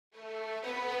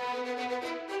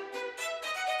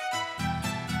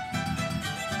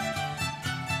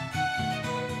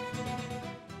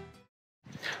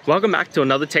Welcome back to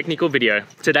another technical video.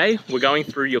 Today, we're going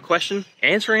through your question,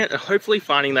 answering it, and hopefully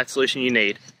finding that solution you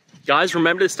need. Guys,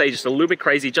 remember to stay just a little bit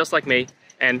crazy, just like me,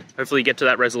 and hopefully get to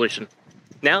that resolution.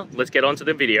 Now, let's get on to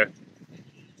the video.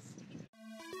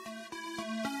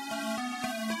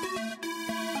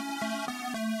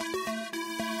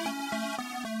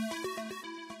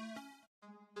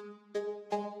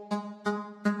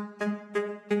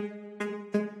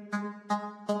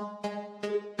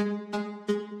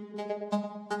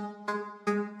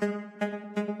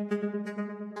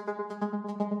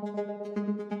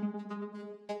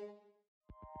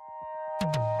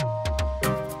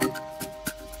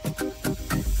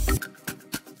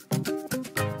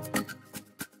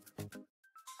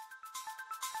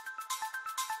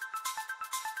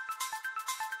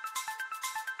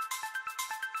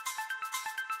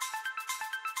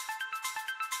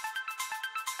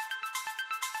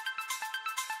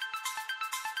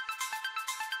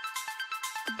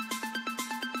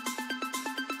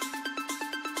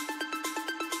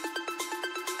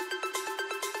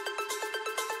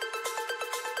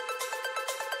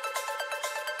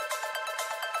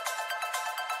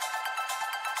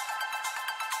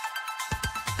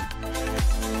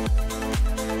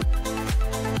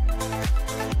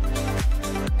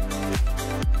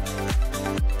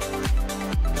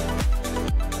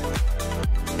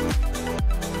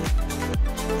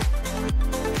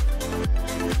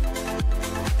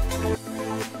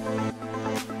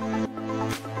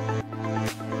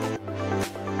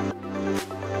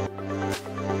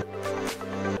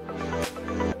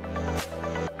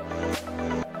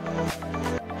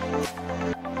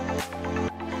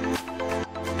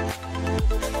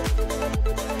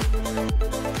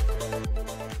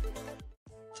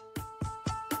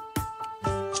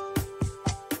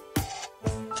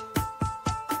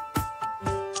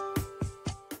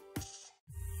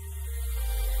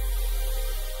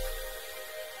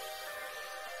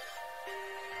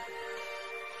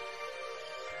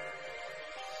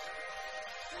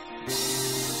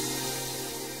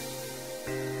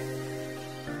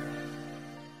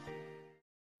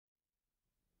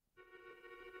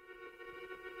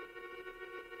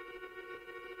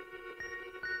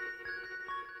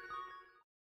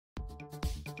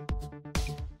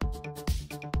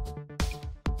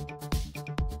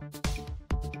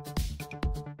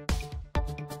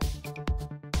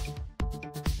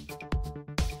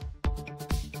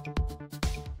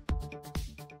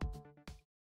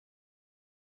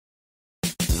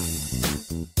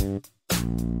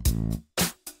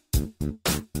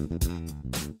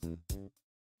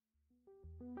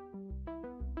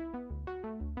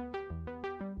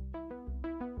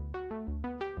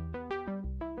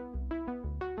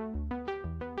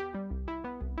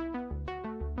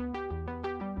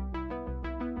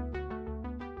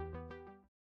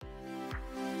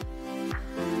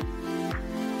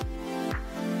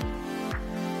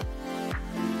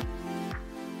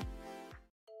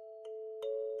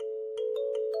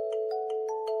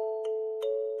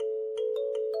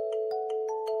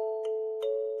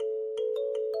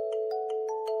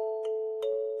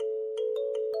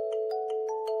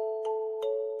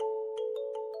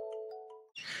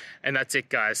 And that's it,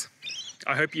 guys.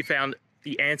 I hope you found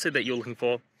the answer that you're looking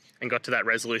for and got to that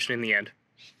resolution in the end.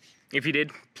 If you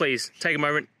did, please take a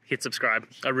moment, hit subscribe.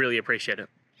 I really appreciate it.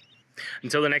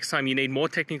 Until the next time you need more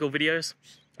technical videos,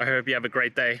 I hope you have a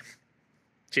great day.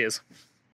 Cheers.